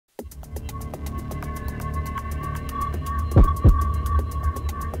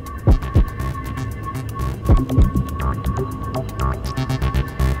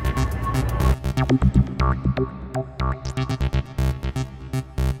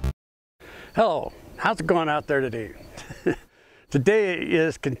Hello, how's it going out there today? Today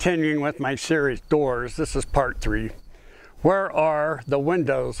is continuing with my series, Doors. This is part 3. Where are the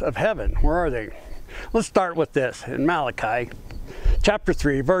windows of heaven? Where are they? Let's start with this. In Malachi, chapter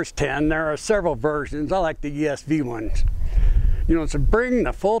 3, verse 10, there are several versions. I like the ESV ones. To bring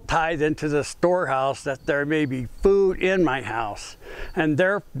the full tithe into the storehouse, that there may be food in my house, and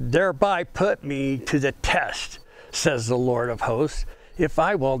thereby put me to the test, says the Lord of hosts, if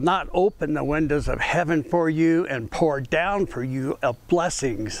I will not open the windows of heaven for you and pour down for you of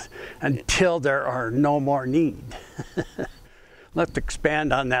blessings until there are no more need. Let's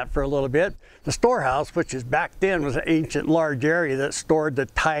expand on that for a little bit. The storehouse, which is back then was an ancient large area that stored the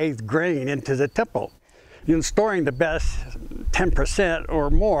tithe grain into the temple. Storing the best 10%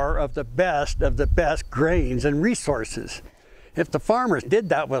 or more of the best grains and resources. If the farmers did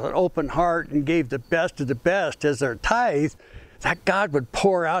that with an open heart and gave the best of the best as their tithe, that God would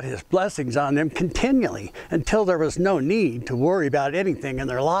pour out his blessings on them continually until there was no need to worry about anything in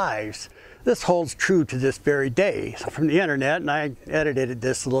their lives. This holds true to this very day. So from the internet, and I edited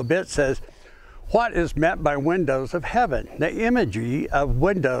this a little bit, says, what is meant by windows of heaven? The imagery of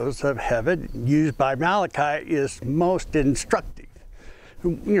windows of heaven used by Malachi is most instructive.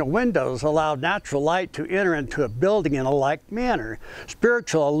 Windows allow natural light to enter into a building in a like manner.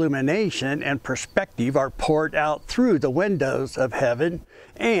 Spiritual illumination and perspective are poured out through the windows of heaven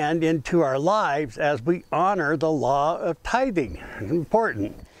and into our lives as we honor the law of tithing. It's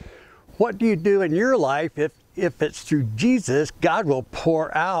important. What do you do in your life if it's through Jesus? God will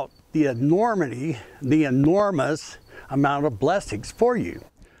pour out the enormous amount of blessings for you.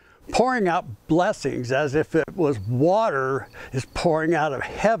 Pouring out blessings as if it was water is pouring out of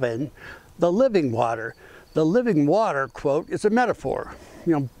heaven, the living water. The living water, quote, is a metaphor.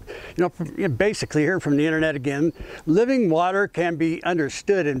 Basically here from the internet again, living water can be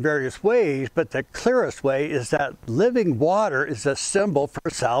understood in various ways, but the clearest way is that living water is a symbol for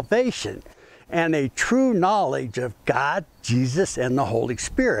salvation and a true knowledge of God, Jesus, and the Holy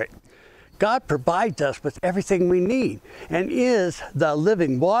Spirit. God provides us with everything we need and is the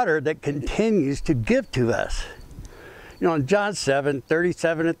living water that continues to give to us. In John 7,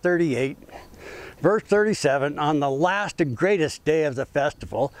 37 and 38, verse 37, on the last and greatest day of the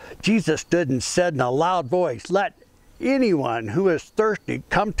festival, Jesus stood and said in a loud voice, let anyone who is thirsty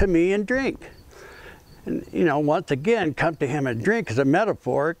come to me and drink. And, once again, come to him and drink is a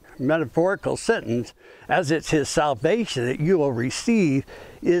metaphorical sentence, as it's his salvation that you will receive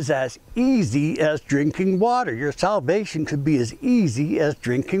is as easy as drinking water. Your salvation could be as easy as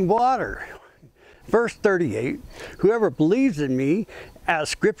drinking water. Verse 38, whoever believes in me, as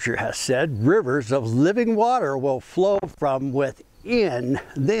Scripture has said, rivers of living water will flow from within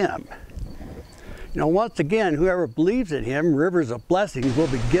them. Once again, whoever believes in him, rivers of blessings will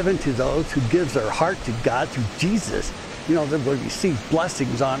be given to those who gives their heart to God through Jesus. That we receive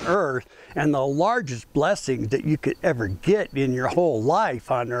blessings on earth, and the largest blessing that you could ever get in your whole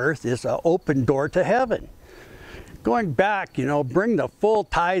life on earth is an open door to heaven. Going back, bring the full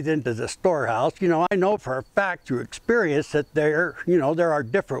tithe into the storehouse. I know for a fact through experience that there are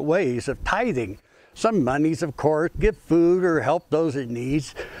different ways of tithing. Some monies, of course, give food or help those in need.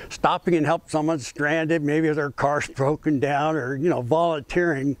 Stopping and help someone stranded, maybe their car's broken down, or,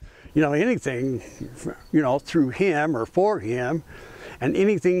 volunteering, anything, through him or for him. And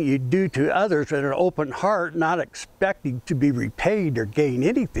anything you do to others with an open heart, not expecting to be repaid or gain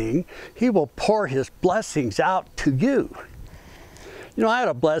anything, he will pour his blessings out to you. I had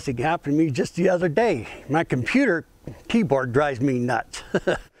a blessing happen to me just the other day. My computer keyboard drives me nuts.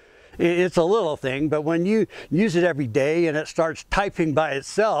 It's a little thing, but when you use it every day and it starts typing by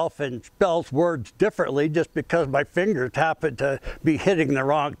itself and spells words differently just because my fingers happen to be hitting the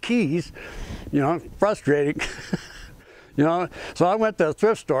wrong keys, frustrating. So I went to a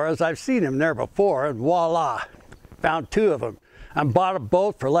thrift store, as I've seen them there before, and voila, found 2 of them. I bought them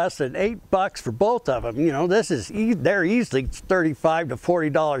both for less than $8 for both of them. They're easily $35 to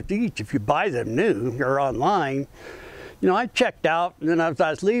 $40 each if you buy them new or online. I checked out, and then as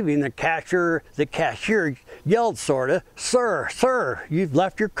I was leaving, the cashier yelled sorta, Sir, you've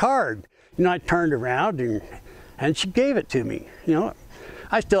left your card. I turned around and she gave it to me.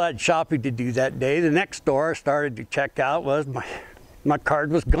 I still had shopping to do that day. The next store I started to check out was my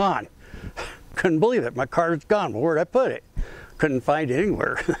card was gone. Couldn't believe it. My card was gone. Well, where'd I put it? Couldn't find it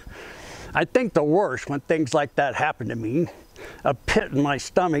anywhere. I think the worst when things like that happen to me, a pit in my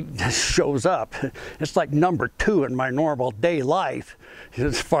stomach just shows up. It's like number 2 in my normal day life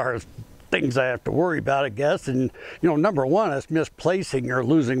as far as things I have to worry about, I guess. And, number 1 is misplacing or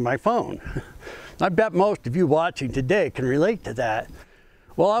losing my phone. I bet most of you watching today can relate to that.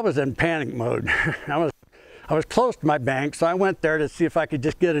 Well, I was in panic mode. I was close to my bank, so I went there to see if I could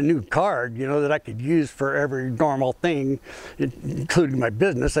just get a new card, you know, that I could use for every normal thing, including my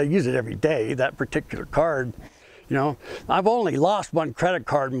business. I use it every day, that particular card. You know, I've only lost one credit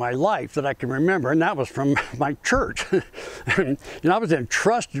card in my life that I can remember, and that was from my church. And I was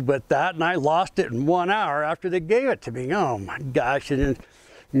entrusted with that, and I lost it in 1 hour after they gave it to me. Oh my gosh, and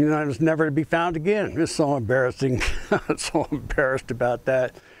you know, it was never to be found again. It was so embarrassing. I was so embarrassed about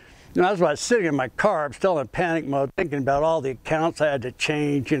that. You know, I was sitting in my car, I'm still in panic mode, thinking about all the accounts I had to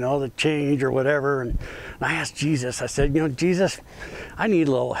change, you know, the change or whatever. And I asked Jesus, I said, you know, Jesus, I need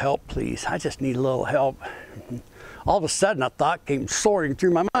a little help, please. I just need a little help. All of a sudden, a thought came soaring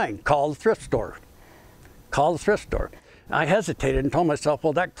through my mind: call the thrift store. Call the thrift store. I hesitated and told myself,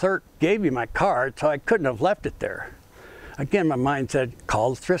 well, that clerk gave you my card, so I couldn't have left it there. Again, my mind said,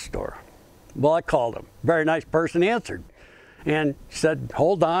 call the thrift store. Well, I called him. Very nice person answered. And said,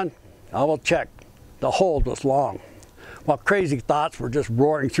 hold on, I will check. The hold was long. While crazy thoughts were just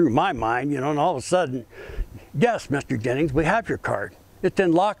roaring through my mind, you know, and all of a sudden, yes, Mr. Jennings, we have your card. It's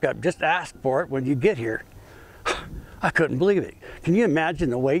in lockup. Just ask for it when you get here. I couldn't believe it. Can you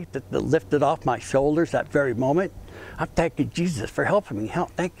imagine the weight that lifted off my shoulders that very moment? I'm thanking Jesus for helping me.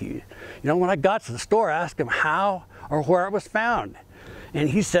 Thank you. You know, when I got to the store, I asked him how or where it was found. And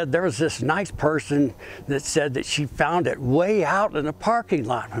he said there was this nice person that said that she found it way out in the parking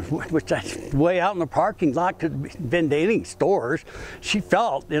lot, which way out in the parking lot could have been to any stores. She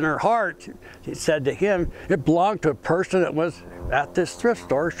felt in her heart, she said to him, it belonged to a person that was at this thrift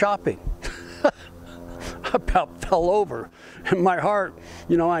store shopping. I about fell over. In my heart,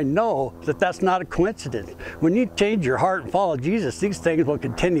 you know, I know that that's not a coincidence. When you change your heart and follow Jesus, these things will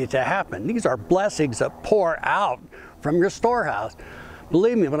continue to happen. These are blessings that pour out from your storehouse.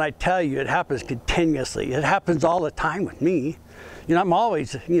 Believe me when I tell you, it happens continuously. It happens all the time with me. You know, I'm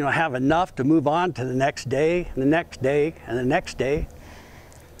always, you know, have enough to move on to the next day, and the next day, and the next day.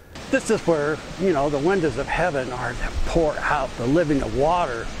 This is where, you know, the windows of heaven are that pour out the living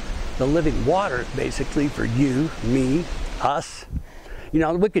water. The living water, basically, for you, me, us. You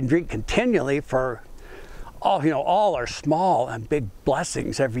know, we can drink continually for all, you know, all our small and big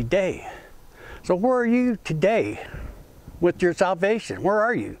blessings every day. So where are you today with your salvation? Where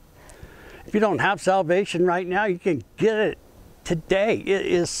are you? If you don't have salvation right now, you can get it today. It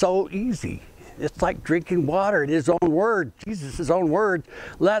is so easy. It's like drinking water in his own word, Jesus' own word.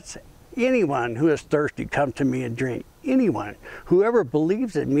 Let's anyone who is thirsty come to me and drink. Anyone, whoever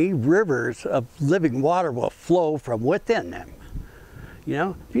believes in me, rivers of living water will flow from within them. You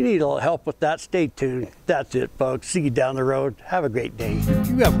know, if you need a little help with that, stay tuned. That's it, folks. See you down the road. Have a great day. If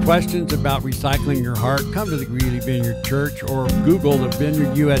you have questions about recycling your heart, come to the Greeley Vineyard Church or Google the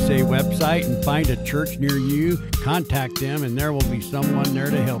Vineyard USA website and find a church near you. Contact them and there will be someone there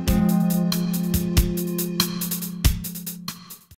to help you.